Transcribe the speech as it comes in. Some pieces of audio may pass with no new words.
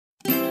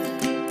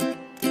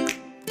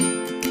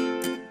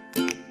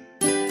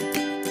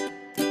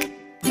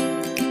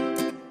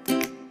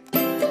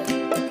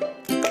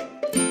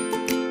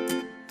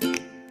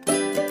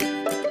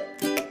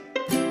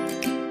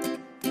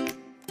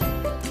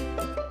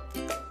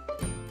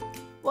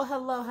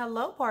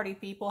Hello, party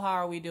people. How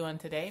are we doing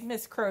today?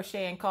 Miss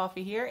Crochet and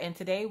Coffee here, and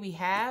today we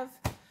have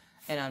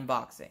an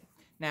unboxing.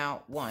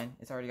 Now, one,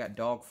 it's already got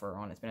dog fur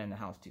on. It's been in the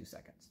house 2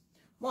 seconds.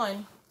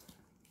 One,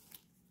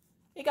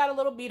 it got a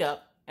little beat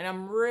up, and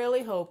I'm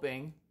really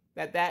hoping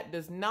that that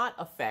does not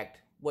affect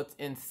what's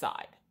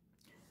inside.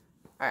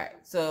 All right,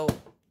 so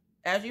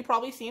as you've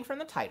probably seen from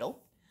the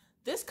title,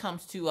 this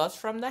comes to us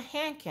from the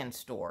Hankin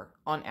store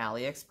on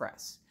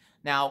AliExpress.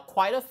 Now,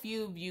 quite a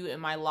few of you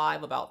in my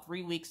live about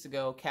 3 weeks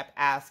ago kept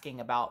asking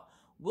about,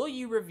 will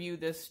you review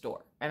this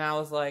store? And I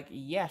was like,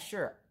 yeah,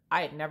 sure.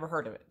 I had never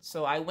heard of it.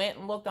 So I went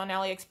and looked on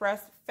AliExpress,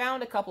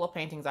 found a couple of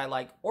paintings I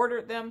like,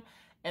 ordered them,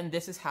 and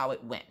this is how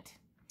it went.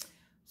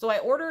 So I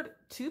ordered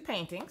 2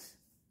 paintings,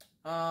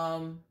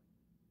 and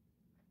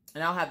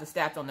I'll have the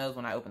stats on those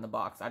when I open the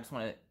box. I just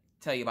want to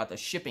tell you about the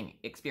shipping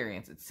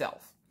experience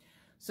itself.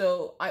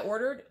 So I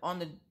ordered on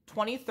the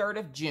 23rd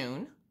of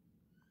June.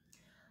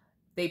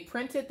 They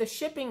printed the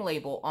shipping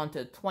label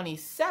onto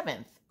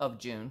 27th of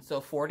June,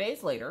 so 4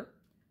 days later.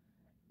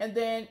 And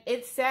then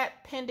it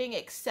sat pending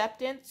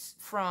acceptance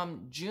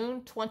from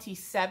June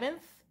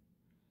 27th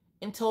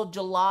until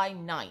July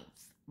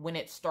 9th when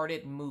it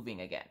started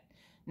moving again.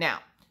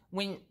 Now,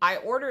 when I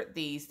ordered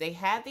these, they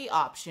had the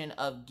option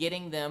of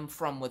getting them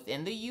from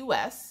within the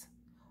US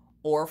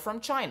or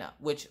from China,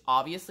 which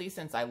obviously,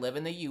 since I live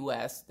in the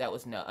US, that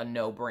was a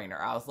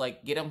no-brainer. I was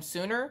like, get them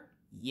sooner?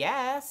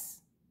 Yes.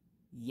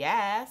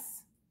 Yes.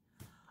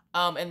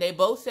 And they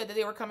both said that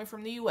they were coming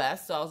from the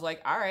US, so I was like,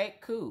 all right,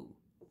 cool.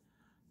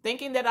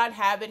 Thinking that I'd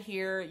have it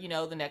here, you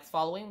know, the next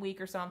following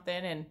week or something,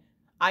 and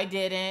I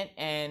didn't,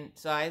 and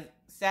so I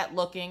sat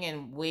looking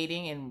and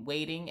waiting and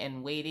waiting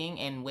and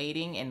waiting and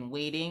waiting and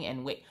waiting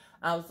and wait.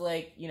 I was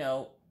like, you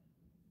know,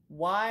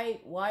 why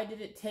did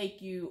it take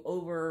you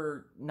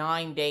over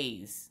 9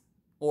 days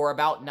or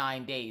about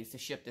 9 days to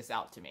ship this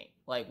out to me?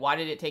 Like, why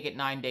did it take it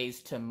 9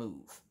 days to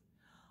move?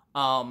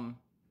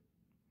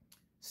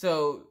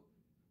 So,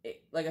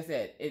 like I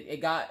said,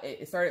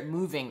 it started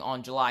moving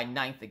on July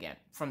 9th again.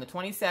 From the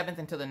 27th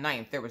until the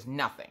 9th, there was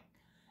nothing.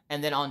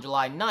 And then on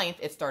July 9th,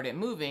 it started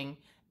moving,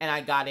 and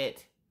I got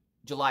it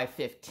July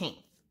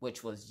 15th,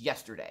 which was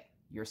yesterday.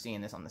 You're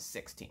seeing this on the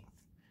 16th.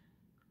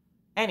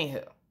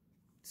 Anywho,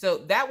 so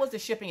that was the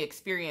shipping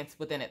experience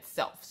within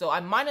itself. So I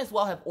might as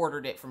well have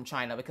ordered it from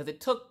China because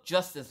it took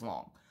just as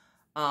long.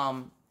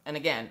 And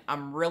again,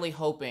 I'm really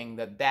hoping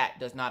that that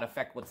does not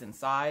affect what's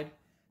inside.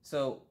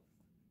 So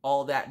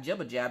all that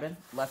jibba-jabbing,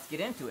 let's get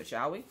into it,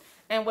 shall we?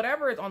 And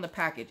whatever is on the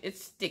package,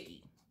 it's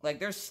sticky. Like,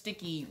 there's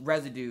sticky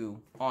residue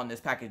on this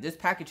package. This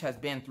package has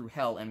been through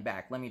hell and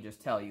back. Let me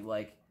just tell you,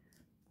 like,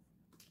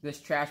 this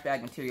trash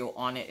bag material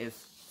on it is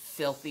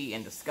filthy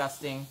and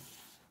disgusting.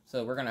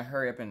 So we're going to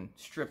hurry up and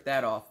strip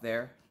that off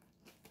there.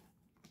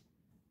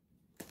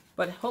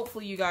 But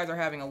hopefully you guys are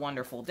having a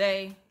wonderful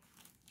day.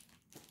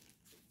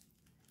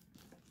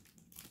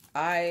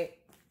 I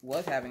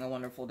was having a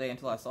wonderful day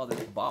until I saw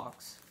this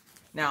box.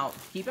 Now,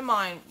 keep in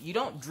mind, you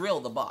don't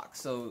drill the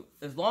box. So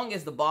as long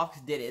as the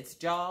box did its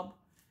job,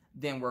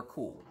 then we're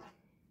cool.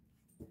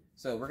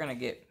 So we're going to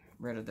get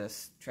rid of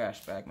this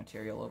trash bag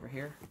material over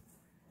here.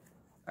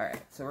 All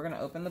right, so we're going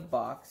to open the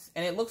box.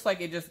 And it looks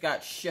like it just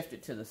got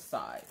shifted to the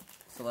side.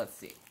 So let's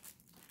see.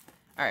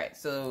 All right,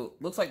 so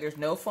looks like there's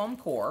no foam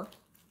core.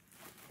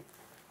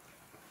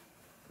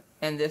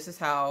 And this is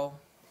how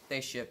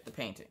they ship the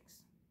paintings.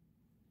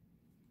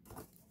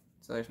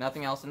 So there's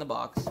nothing else in the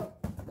box.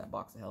 Get that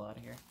box the hell out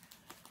of here.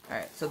 All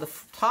right, so the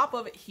top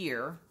of it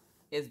here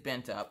is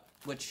bent up,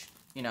 which,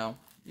 you know,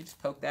 you just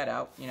poke that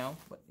out, you know,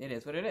 it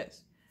is what it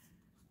is.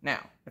 Now,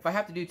 if I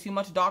have to do too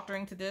much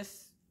doctoring to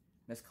this,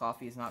 Miss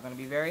Coffee is not going to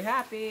be very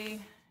happy.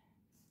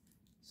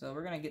 So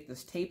we're going to get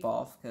this tape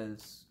off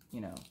because,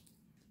 you know,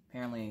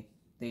 apparently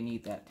they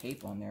need that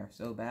tape on there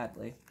so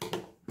badly.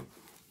 So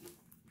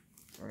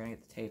we're going to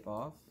get the tape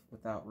off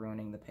without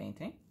ruining the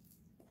painting.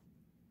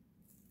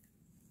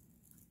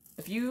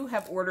 If you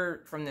have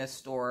ordered from this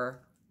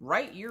store,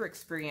 write your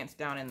experience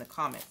down in the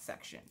comments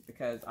section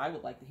because I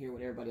would like to hear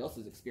what everybody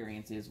else's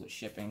experience is with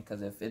shipping,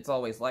 because if it's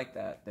always like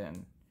that,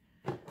 then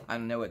I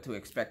don't know what to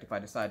expect if I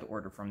decide to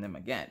order from them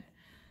again.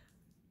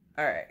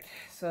 Alright,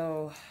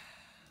 so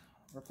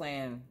we're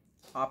playing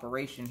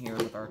Operation here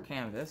with our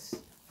canvas.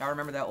 Y'all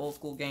remember that old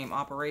school game,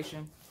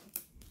 Operation?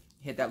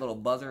 Hit that little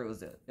buzzer. It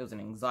was an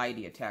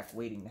anxiety attack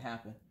waiting to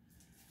happen.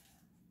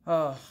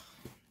 Oh,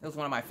 it was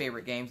one of my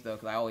favorite games though,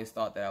 because I always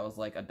thought that I was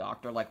like a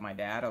doctor like my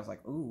dad. I was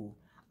like, ooh,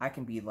 I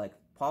can be like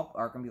Pop,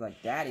 or I can be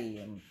like Daddy,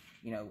 and,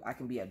 you know, I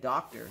can be a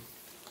doctor.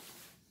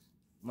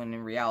 When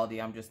in reality,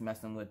 I'm just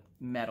messing with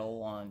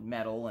metal on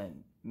metal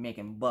and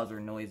making buzzer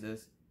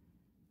noises.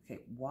 Okay,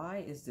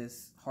 why is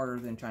this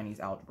harder than Chinese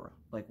algebra?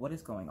 Like, what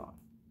is going on?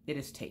 It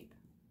is tape.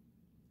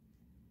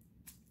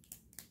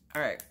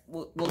 All right,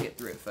 we'll get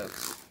through it,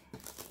 folks.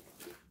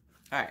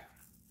 All right,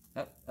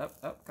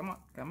 up, come on.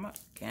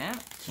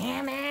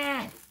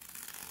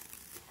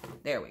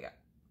 There we go.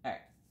 All right,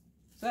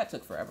 so that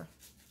took forever.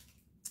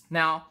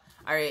 Now,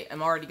 all right,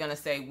 I'm already gonna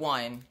say,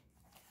 one,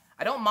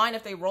 I don't mind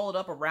if they roll it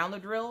up around the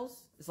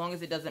drills, as long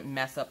as it doesn't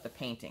mess up the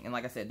painting. And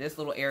like I said, this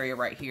little area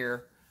right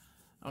here,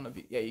 I don't know if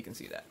you, yeah, you can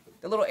see that.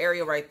 The little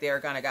area right there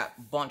kind of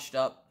got bunched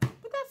up,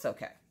 but that's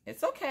okay.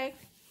 It's okay.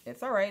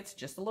 It's all right. It's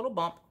just a little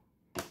bump.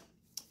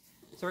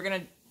 So we're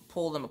going to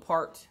pull them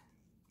apart.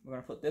 We're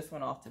going to put this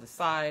one off to the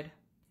side.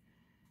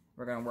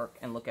 We're going to work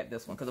and look at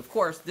this one. Because, of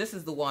course, this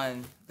is the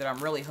one that I'm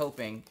really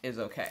hoping is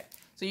okay.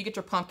 So you get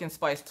your pumpkin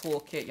spice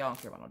toolkit. Y'all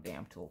don't care about no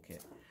damn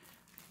toolkit.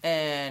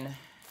 And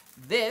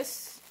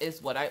this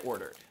is what I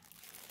ordered.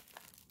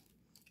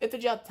 It's a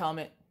gel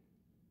helmet.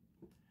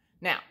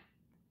 Now,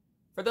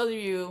 for those of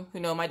you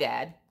who know my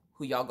dad,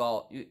 who you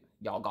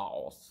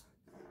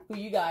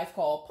guys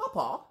call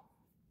Pawpaw,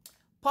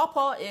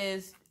 Pawpaw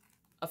is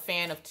a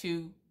fan of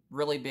two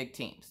really big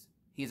teams.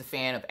 He's a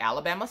fan of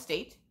Alabama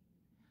State,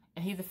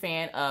 and he's a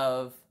fan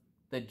of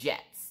the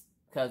Jets,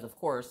 because, of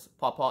course,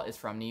 Pawpaw is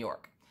from New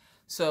York.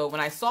 So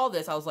when I saw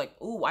this, I was like,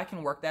 ooh, I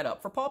can work that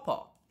up for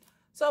Pawpaw.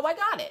 So I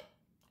got it,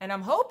 and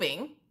I'm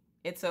hoping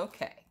it's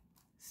okay.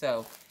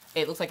 So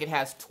it looks like it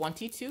has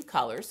 22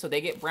 colors, so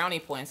they get brownie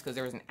points because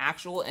there was an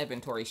actual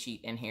inventory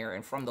sheet in here,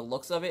 and from the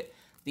looks of it,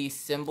 these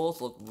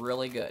symbols look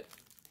really good.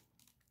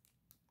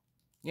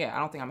 Yeah, I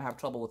don't think I'm going to have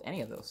trouble with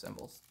any of those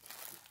symbols.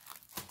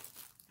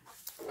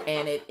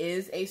 And it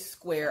is a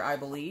square, I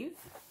believe.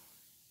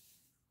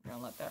 I'm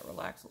going to let that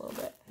relax a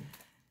little bit.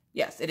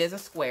 Yes, it is a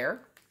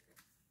square.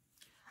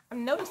 I've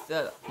noticed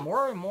that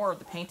more and more of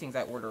the paintings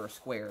I order are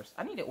squares.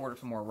 I need to order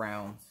some more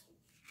rounds.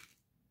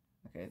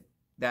 Okay,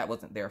 that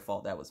wasn't their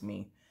fault. That was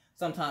me.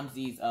 Sometimes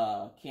these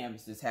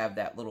canvases have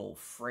that little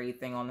fray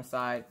thing on the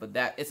side, but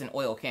that it's an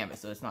oil canvas,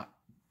 so it's not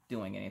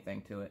doing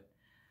anything to it.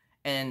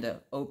 And the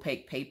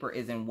opaque paper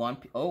is in one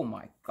piece. Oh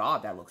my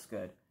God, that looks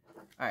good.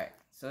 All right,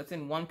 so it's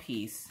in one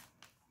piece.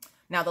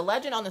 Now the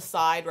legend on the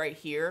side right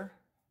here,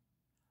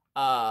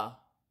 we're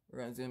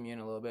gonna zoom you in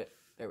a little bit.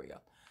 There we go.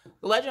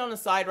 The legend on the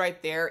side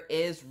right there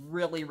is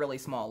really, really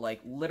small,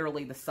 like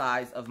literally the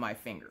size of my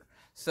finger.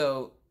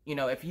 So, you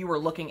know, if you were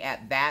looking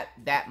at that,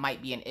 that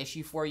might be an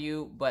issue for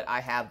you, but I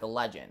have the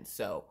legend,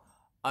 so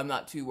I'm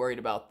not too worried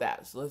about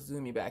that. So let's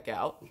zoom you back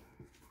out.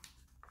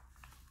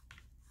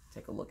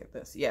 Take a look at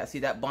this. Yeah, see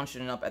that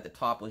bunching up at the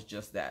top was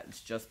just that.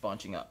 It's just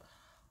bunching up.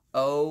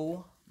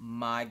 Oh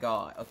my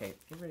God. Okay,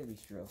 get rid of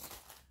these drills.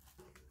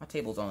 My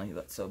table's only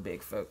so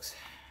big, folks.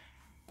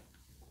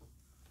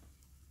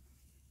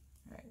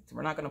 All right, so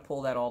we're not going to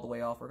pull that all the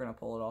way off. We're going to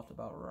pull it off to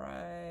about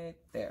right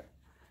there.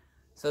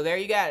 So there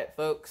you got it,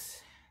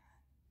 folks.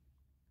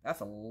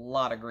 That's a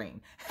lot of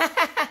green.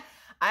 I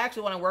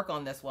actually want to work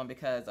on this one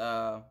because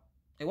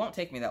it won't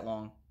take me that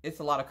long. It's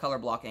a lot of color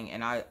blocking,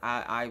 and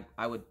I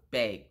would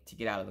beg to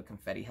get out of the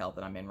confetti hell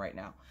that I'm in right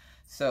now.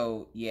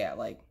 So, yeah,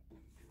 like,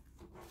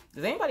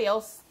 does anybody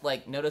else,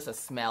 like, notice a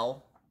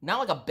smell? Not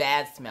like a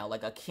bad smell,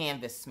 like a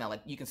canvas smell.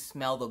 Like, you can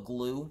smell the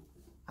glue.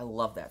 I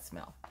love that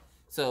smell.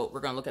 So, we're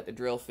going to look at the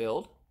drill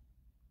field.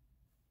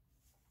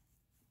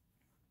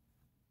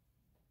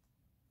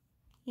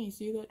 Can you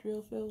see that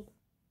drill field?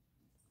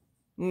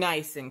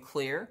 Nice and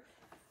clear.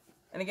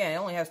 And again, it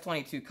only has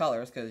 22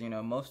 colors because, you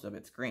know, most of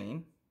it's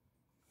green.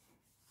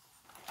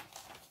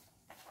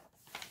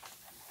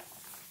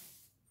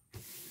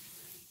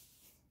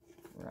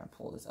 We're going to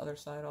pull this other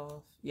side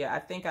off. Yeah, I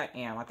think I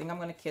am. I think I'm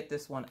going to kit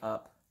this one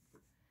up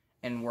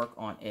and work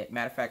on it.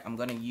 Matter of fact, I'm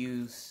going to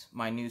use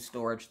my new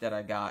storage that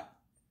I got,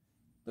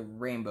 the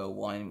rainbow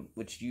one,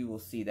 which you will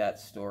see that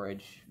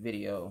storage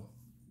video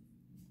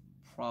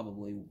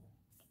probably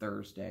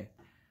Thursday.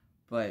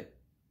 But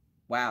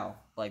wow,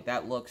 like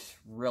that looks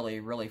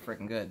really, really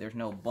freaking good. There's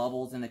no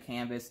bubbles in the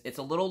canvas. It's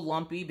a little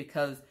lumpy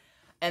because,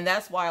 and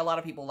that's why a lot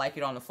of people like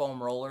it on the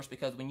foam rollers,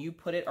 because when you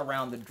put it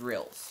around the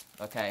drills,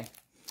 okay?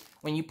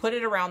 When you put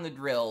it around the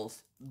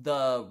drills,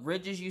 the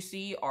ridges you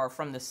see are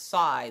from the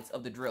sides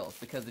of the drills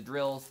because the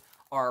drills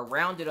are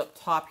rounded up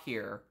top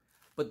here,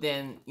 but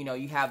then, you know,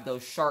 you have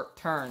those sharp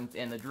turns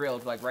in the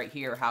drills, like right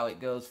here, how it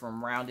goes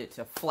from rounded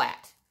to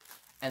flat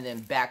and then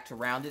back to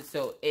rounded.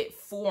 So it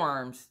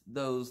forms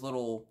those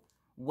little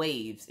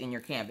waves in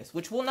your canvas,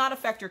 which will not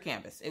affect your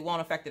canvas. It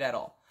won't affect it at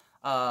all.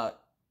 Oh,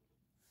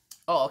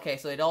 okay,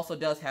 so it also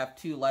does have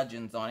two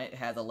legends on it. It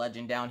has a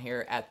legend down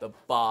here at the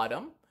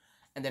bottom,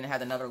 and then it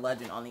has another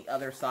legend on the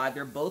other side.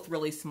 They're both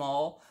really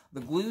small.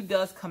 The glue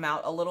does come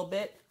out a little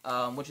bit,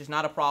 which is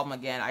not a problem.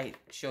 Again, I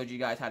showed you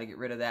guys how to get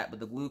rid of that, but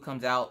the glue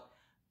comes out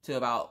to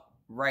about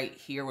right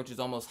here, which is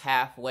almost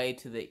halfway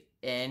to the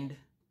end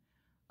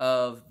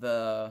of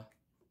the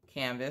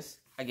canvas.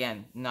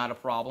 Again, not a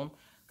problem,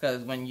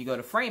 because when you go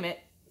to frame it,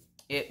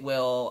 it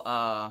will,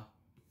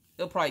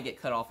 it'll probably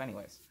get cut off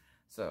anyways.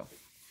 So,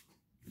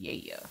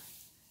 yeah.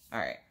 All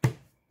right. So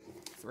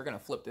we're going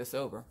to flip this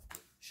over.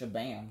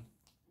 Shabam.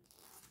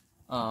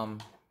 We're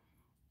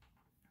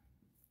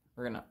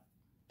going to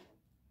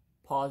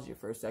pause you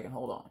for a second.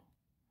 Hold on.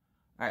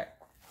 All right.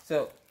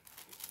 So,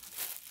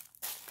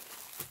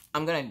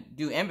 I'm going to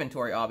do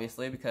inventory,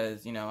 obviously,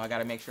 because, you know, I got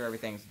to make sure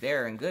everything's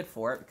there and good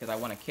for it because I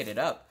want to kit it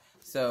up.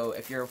 So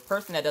if you're a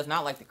person that does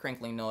not like the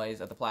crinkling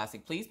noise of the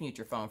plastic, please mute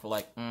your phone for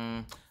like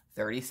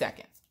 30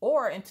 seconds.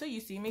 Or until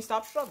you see me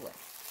stop struggling.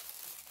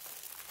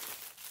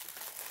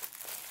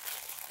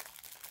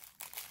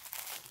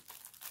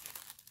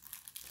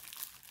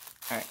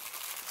 Alright.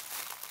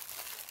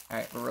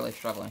 Alright, we're really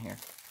struggling here.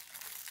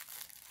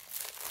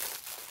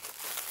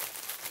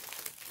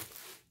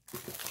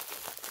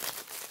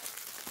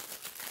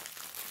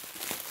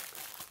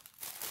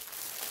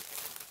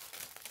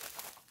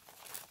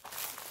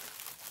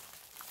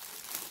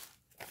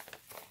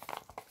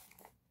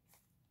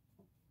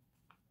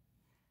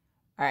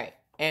 All right,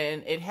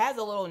 and it has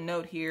a little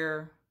note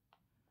here.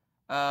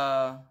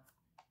 I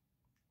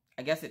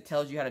guess it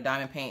tells you how to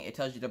diamond paint. It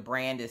tells you the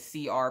brand is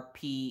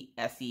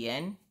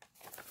CRPSEN.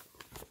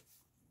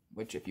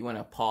 Which, if you want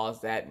to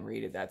pause that and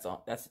read it, that's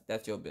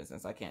your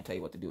business. I can't tell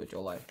you what to do with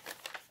your life.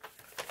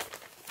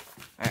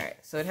 All right,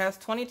 so it has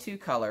 22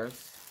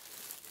 colors,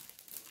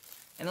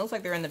 and it looks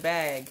like they're in the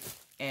bag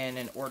in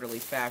an orderly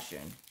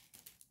fashion.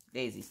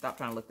 Daisy, stop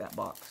trying to lick that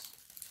box.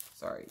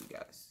 Sorry, you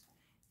guys.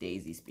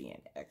 Daisy's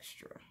being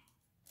extra.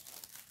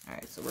 All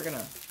right, so we're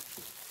gonna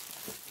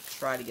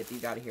try to get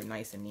these out of here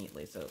nice and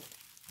neatly. So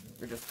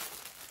we're just,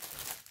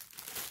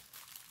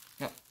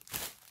 no,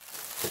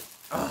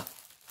 oh,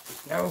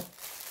 no,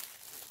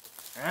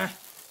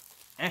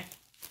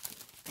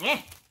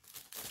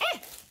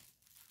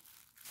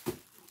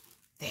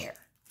 there.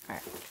 All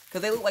right,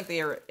 because they look like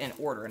they are in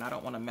order, and I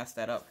don't want to mess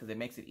that up because it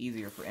makes it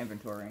easier for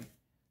inventorying.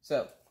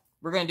 So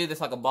we're gonna do this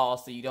like a ball,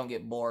 so you don't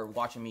get bored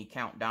watching me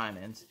count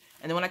diamonds.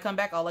 And then when I come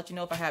back, I'll let you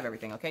know if I have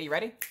everything. Okay, you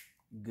ready?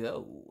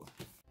 Go.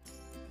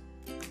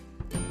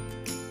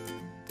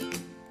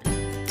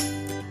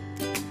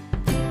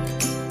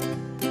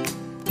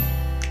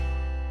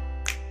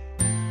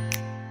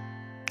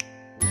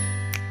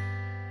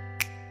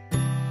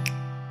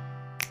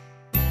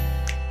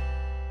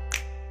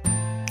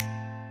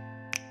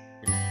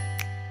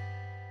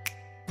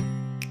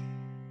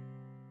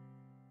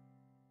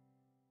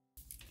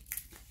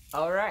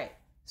 All right,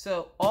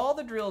 so all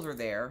the drills are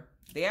there.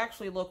 They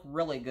actually look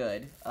really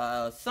good.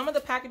 Some of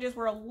the packages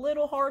were a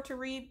little hard to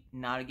read.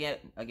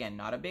 Again,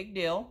 not a big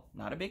deal.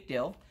 Not a big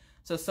deal.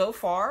 So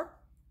far,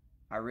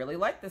 I really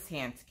like this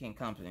Hankin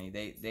company.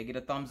 They get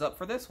a thumbs up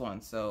for this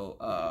one.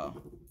 So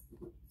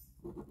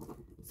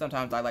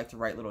sometimes I like to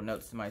write little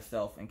notes to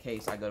myself in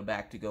case I go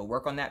back to go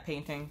work on that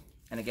painting.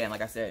 And again,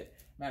 like I said,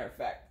 matter of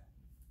fact,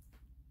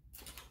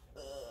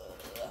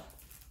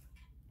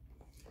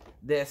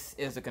 this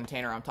is the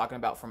container I'm talking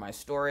about for my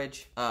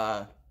storage.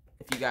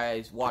 If you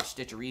guys watch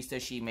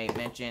Stitcherista, she made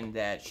mention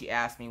that she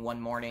asked me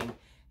one morning,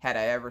 had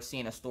I ever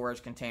seen a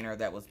storage container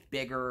that was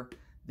bigger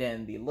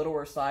than the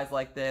littler size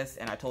like this?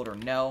 And I told her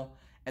no.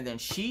 And then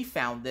she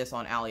found this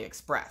on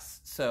AliExpress.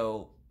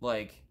 So,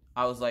 like,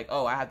 I was like,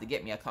 oh, I have to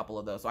get me a couple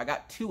of those. So I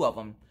got 2 of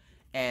them.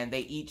 And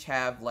they each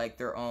have, like,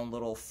 their own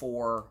little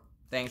 4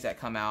 things that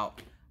come out.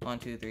 1,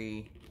 2,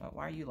 3. Oh,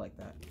 why are you like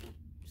that?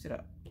 Sit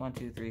up. 1,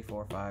 2, 3,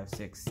 4, 5,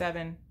 6,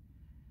 7.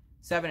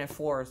 7 and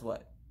 4 is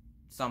what?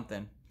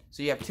 Something.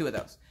 So you have 2 of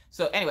those.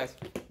 So anyways,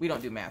 we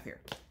don't do math here.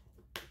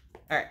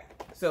 All right,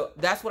 so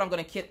that's what I'm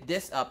gonna kit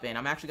this up in.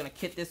 I'm actually gonna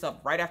kit this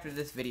up right after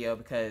this video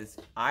because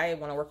I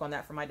wanna work on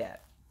that for my dad.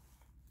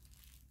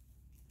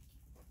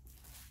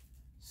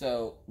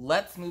 So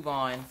let's move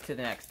on to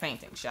the next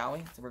painting, shall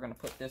we? So we're gonna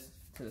put this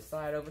to the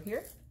side over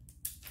here.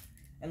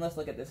 And let's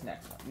look at this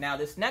next one. Now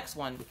this next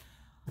one,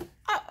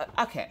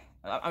 okay,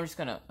 I'm just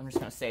gonna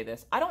say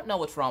this. I don't know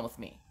what's wrong with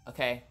me,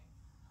 okay?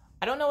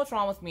 I don't know what's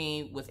wrong with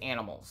me with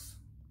animals.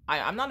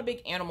 I'm not a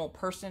big animal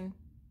person,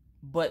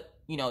 but,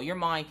 you know, your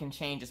mind can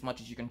change as much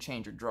as you can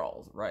change your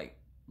draws, right?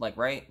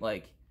 Right?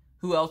 Like,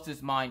 who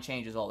else's mind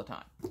changes all the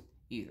time?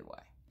 Either way.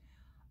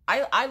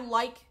 I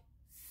like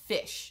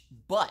fish,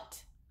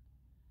 but,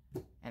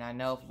 and I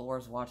know if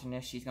Laura's watching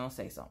this, she's going to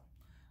say something.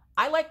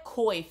 I like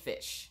koi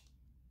fish.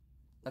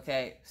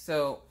 Okay,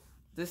 so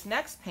this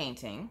next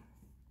painting,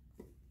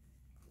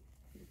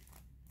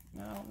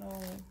 I don't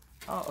know.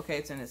 Oh, okay,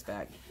 it's in this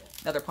bag.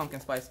 Another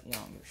pumpkin spice. Yeah, I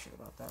don't give a shit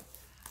about that.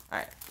 All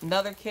right,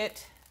 another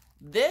kit.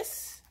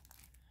 This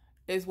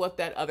is what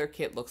that other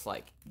kit looks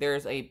like.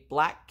 There's a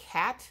black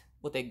cat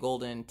with a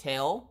golden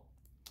tail.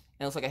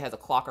 And it looks like it has a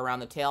clock around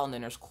the tail, and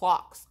then there's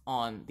clocks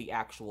on the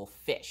actual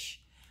fish.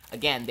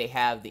 Again, they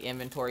have the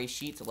inventory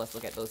sheet, so let's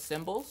look at those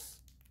symbols.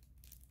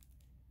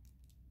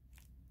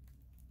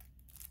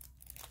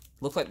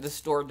 Looks like this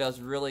store does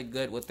really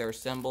good with their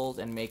symbols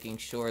and making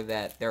sure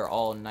that they're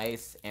all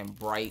nice and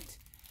bright.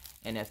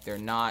 And if they're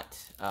not,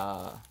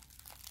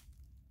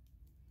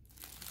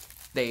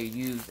 they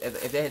use,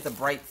 if it's a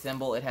bright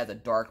symbol, it has a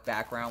dark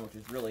background, which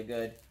is really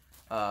good,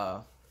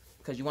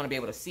 because you want to be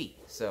able to see.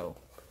 So,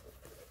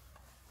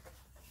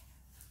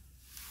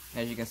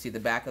 as you can see, the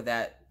back of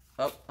that,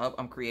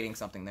 I'm creating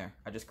something there.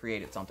 I just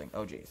created something.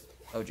 Oh, geez.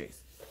 Oh,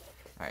 geez.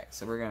 All right,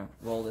 so we're going to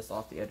roll this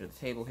off the edge of the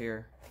table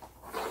here.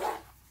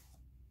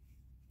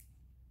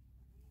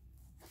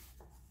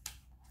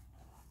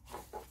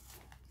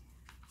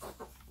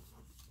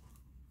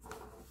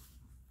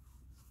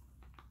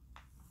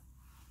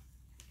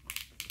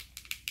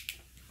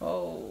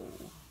 Oh,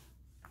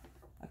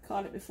 I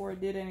caught it before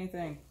it did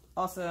anything.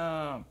 Awesome.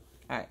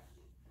 All right.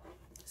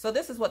 So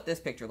this is what this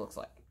picture looks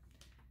like.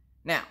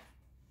 Now,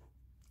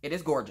 it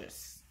is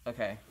gorgeous.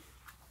 Okay.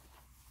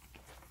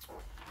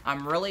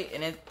 I'm really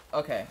in it.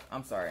 Okay,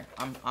 I'm sorry.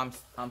 I'm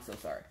so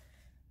sorry.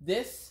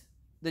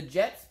 The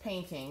Jets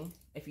painting,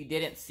 if you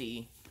didn't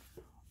see,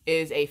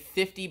 is a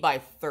 50 by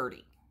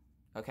 30.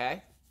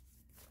 Okay?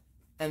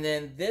 And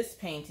then this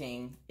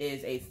painting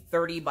is a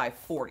 30 by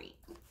 40.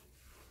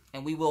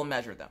 And we will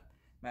measure them.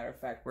 Matter of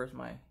fact, where's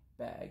my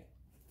bag?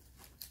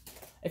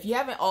 If you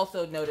haven't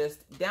also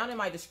noticed, down in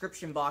my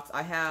description box,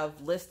 I have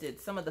listed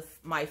some of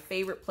my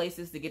favorite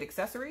places to get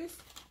accessories.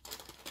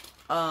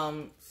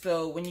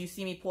 So when you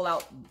see me pull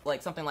out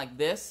like something like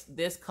this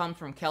comes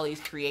from Kelly's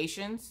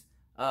Creations.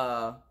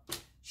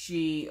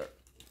 She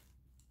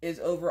is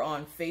over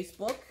on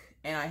Facebook,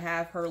 and I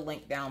have her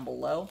link down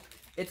below.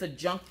 It's a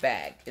junk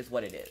bag is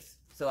what it is.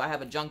 So I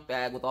have a junk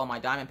bag with all my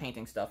diamond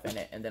painting stuff in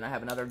it, and then I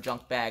have another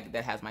junk bag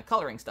that has my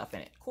coloring stuff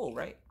in it. Cool,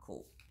 right?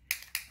 Cool.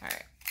 All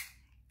right.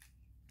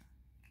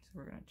 So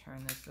we're going to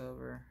turn this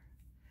over.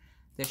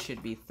 This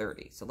should be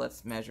 30. So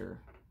let's measure.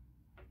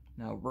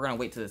 No, we're going to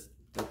wait till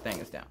the thing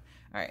is down.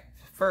 All right.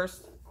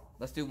 First,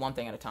 let's do one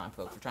thing at a time,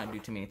 folks. We're trying to do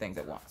too many things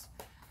at once.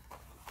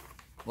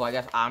 Well, I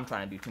guess I'm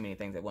trying to do too many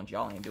things at once.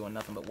 Y'all ain't doing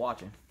nothing but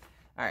watching.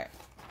 All right.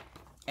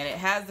 And it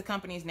has the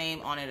company's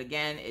name on it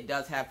again. It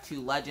does have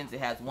two legends. It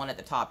has one at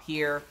the top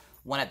here,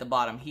 one at the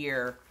bottom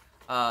here.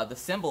 The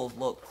symbols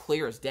look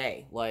clear as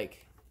day.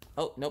 Like,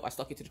 oh, nope, I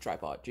stuck it to the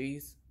tripod.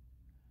 Jeez.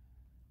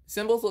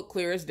 Symbols look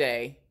clear as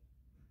day.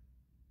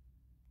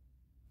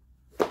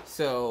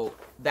 So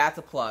that's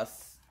a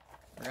plus.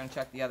 We're going to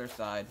check the other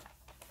side.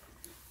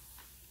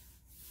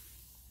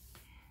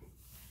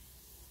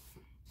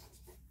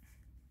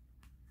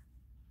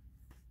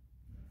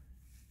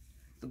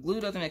 The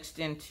glue doesn't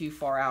extend too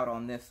far out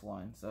on this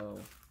one, so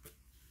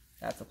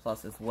that's a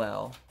plus as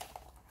well.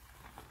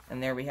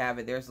 And there we have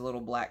it. There's a little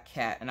black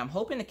cat. And I'm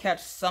hoping to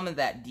catch some of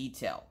that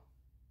detail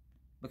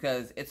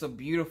because it's a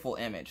beautiful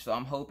image. So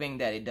I'm hoping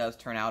that it does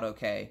turn out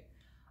okay.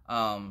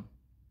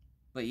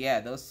 But yeah,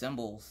 those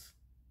symbols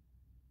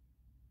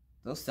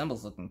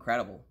look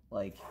incredible.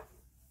 Like,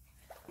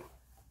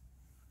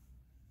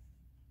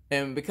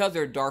 and because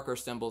they're darker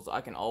symbols,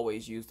 I can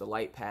always use the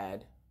light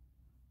pad.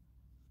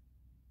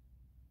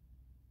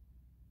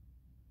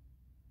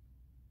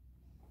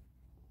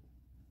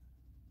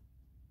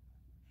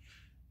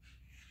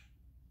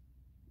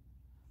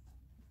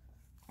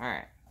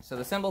 Alright, so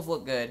the symbols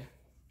look good.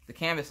 The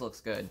canvas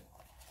looks good.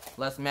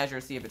 Let's measure,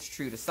 see if it's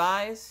true to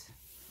size.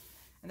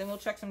 And then we'll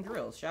check some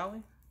drills, shall we?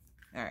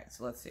 Alright,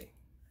 so let's see.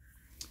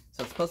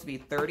 So it's supposed to be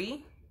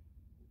 30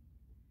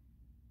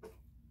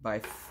 by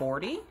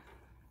 40.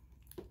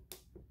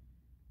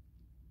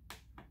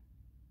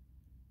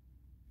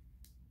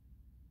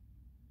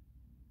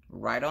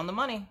 Right on the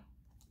money.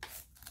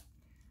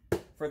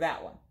 For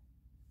that one.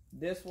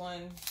 This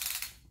one,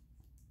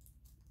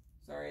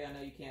 sorry, I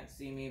know you can't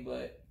see me,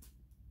 but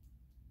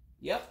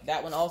yep,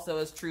 that one also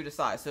is true to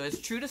size. So it's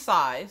true to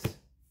size.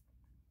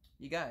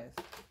 You guys.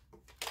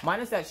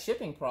 Minus that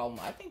shipping problem,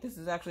 I think this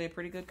is actually a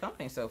pretty good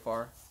company so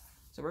far.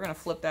 So we're going to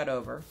flip that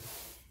over.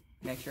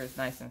 Make sure it's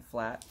nice and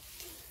flat.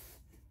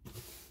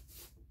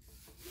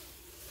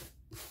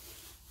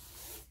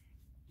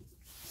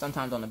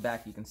 Sometimes on the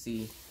back you can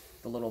see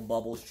the little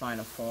bubbles trying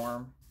to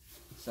form.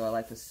 So I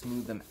like to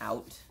smooth them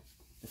out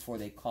before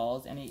they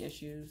cause any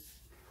issues.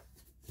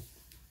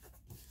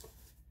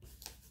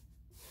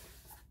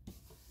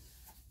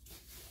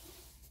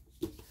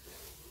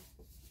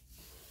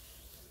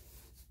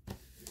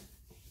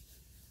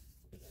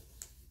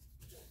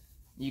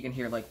 You can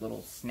hear like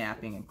little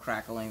snapping and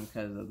crackling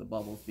because of the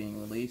bubbles being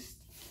released.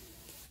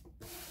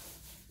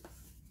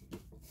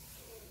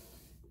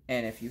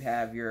 And if you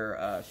have your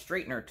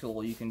straightener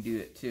tool, you can do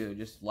it too.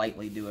 Just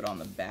lightly do it on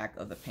the back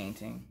of the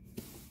painting.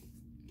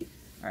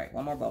 All right,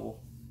 one more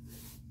bubble.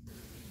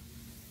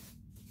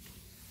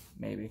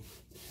 Maybe.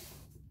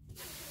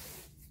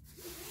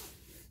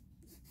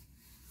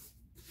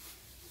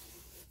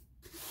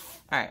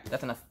 All right,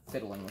 that's enough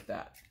fiddling with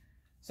that.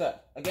 So,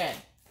 again,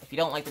 if you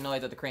don't like the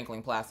noise of the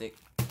crinkling plastic,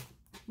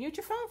 mute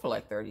your phone for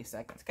like 30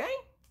 seconds, okay?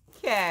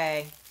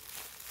 Okay.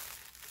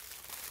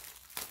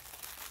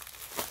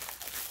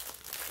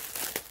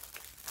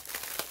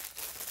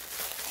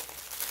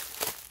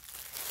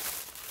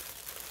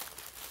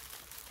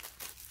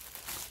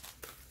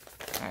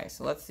 Alright,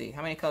 so let's see.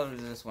 How many colors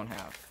does this one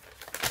have?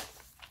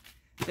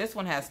 This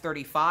one has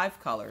 35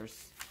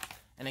 colors.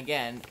 And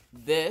again,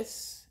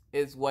 this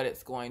is what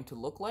it's going to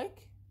look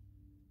like.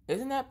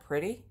 Isn't that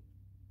pretty?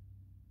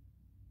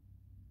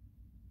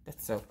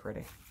 That's so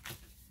pretty.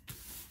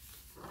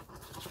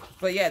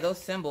 But yeah,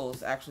 those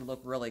symbols actually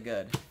look really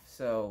good.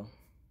 So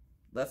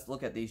let's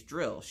look at these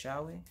drills,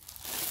 shall we?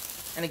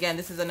 And again,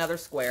 this is another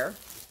square.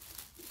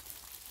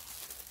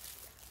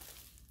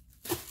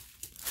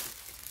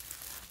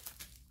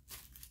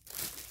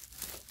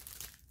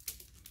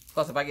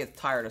 Plus, if I get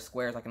tired of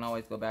squares, I can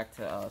always go back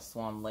to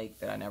Swan Lake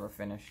that I never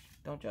finished.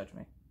 Don't judge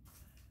me.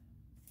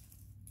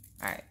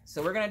 Alright,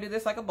 so we're going to do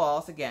this like a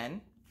boss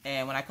again.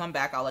 And when I come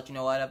back, I'll let you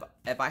know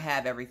if I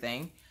have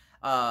everything.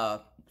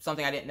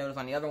 Something I didn't notice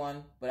on the other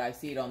one, but I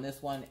see it on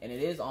this one, and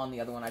it is on the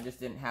other one. I just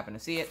didn't happen to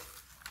see it.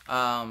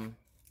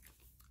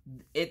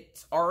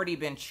 It's already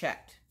been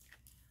checked.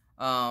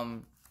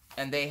 And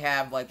they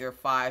have like their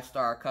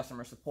 5-star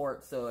customer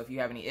support. So if you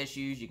have any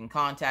issues, you can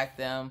contact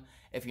them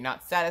if you're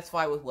not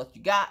satisfied with what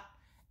you got,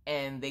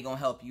 and they're going to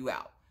help you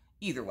out.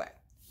 Either way,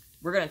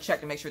 we're going to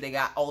check to make sure they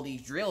got all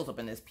these drills up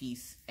in this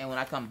piece. And when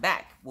I come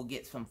back, we'll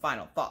get some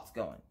final thoughts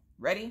going.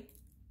 Ready?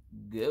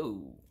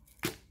 Go.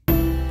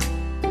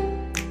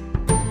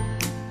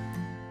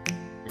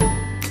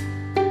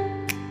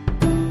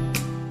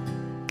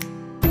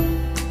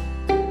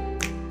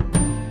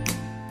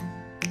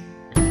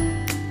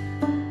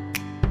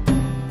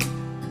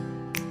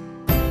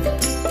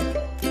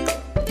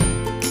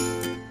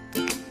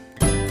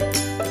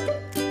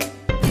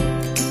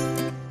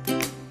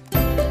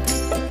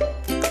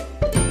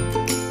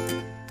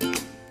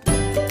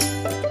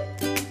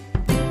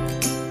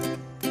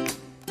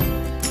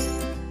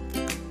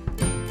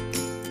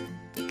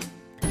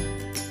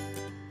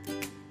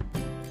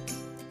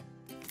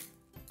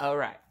 All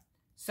right,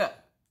 so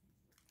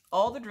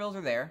all the drills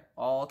are there,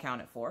 all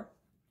accounted for.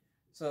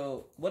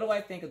 So what do I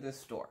think of this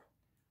store?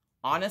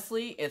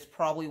 Honestly, it's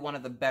probably one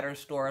of the better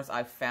stores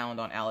I've found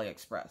on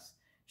AliExpress.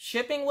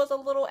 Shipping was a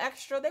little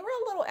extra. They were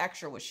a little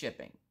extra with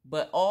shipping,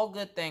 but all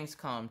good things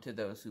come to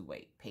those who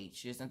wait.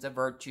 Patience is a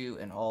virtue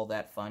and all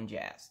that fun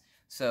jazz.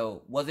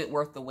 So was it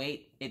worth the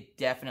wait? It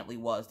definitely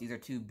was. These are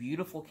two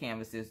beautiful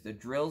canvases. The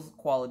drills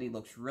quality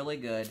looks really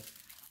good.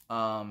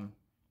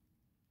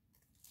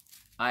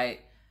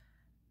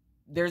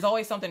 There's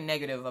always something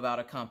negative about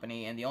a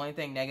company, and the only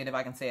thing negative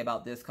I can say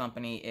about this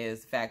company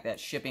is the fact that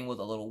shipping was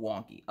a little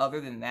wonky.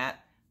 Other than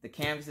that, the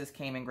canvases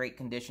came in great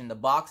condition. The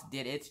box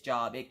did its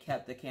job. It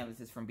kept the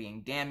canvases from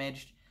being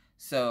damaged.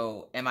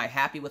 So, am I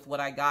happy with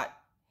what I got?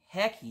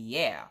 Heck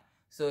yeah.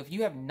 So, if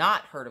you have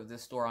not heard of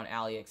this store on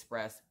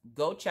AliExpress,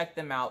 go check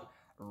them out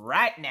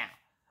right now.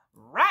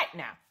 Right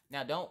now.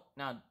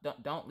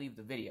 Don't leave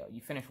the video.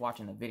 You finish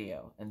watching the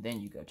video, and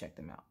then you go check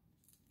them out.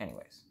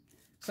 Anyways.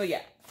 So,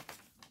 yeah.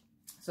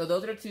 So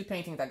those are the two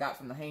paintings I got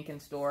from the Hankin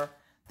store.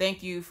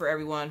 Thank you for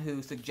everyone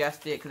who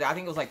suggested, because I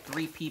think it was like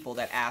 3 people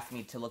that asked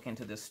me to look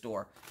into this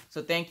store.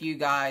 So thank you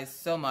guys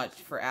so much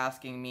for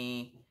asking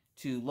me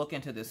to look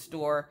into this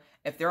store.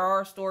 If there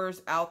are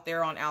stores out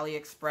there on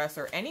AliExpress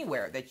or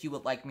anywhere that you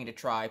would like me to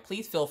try,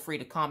 please feel free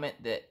to comment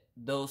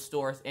those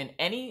stores in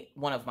any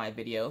one of my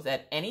videos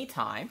at any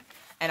time,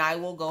 and I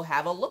will go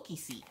have a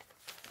looky-see.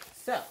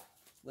 So,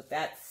 with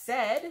that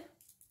said,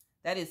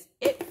 that is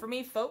it for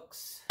me,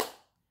 folks.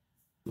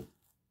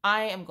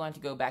 I am going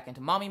to go back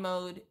into mommy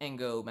mode and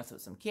go mess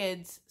with some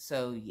kids.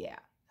 So yeah,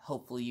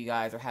 hopefully you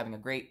guys are having a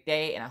great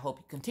day, and I hope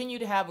you continue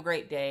to have a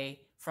great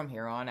day from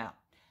here on out.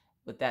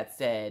 With that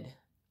said,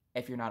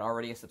 if you're not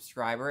already a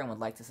subscriber and would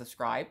like to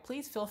subscribe,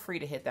 please feel free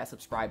to hit that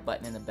subscribe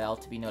button and the bell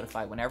to be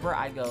notified whenever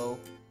I go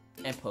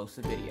and post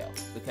a video,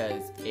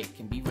 because it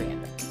can be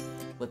random.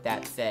 With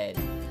that said,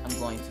 I'm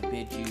going to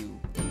bid you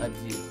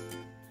adieu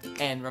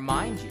and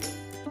remind you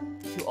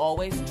to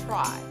always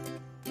try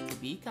to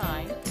be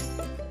kind,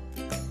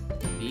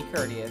 be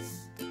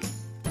courteous,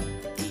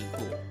 be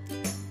cool.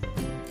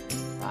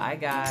 Bye,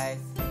 guys.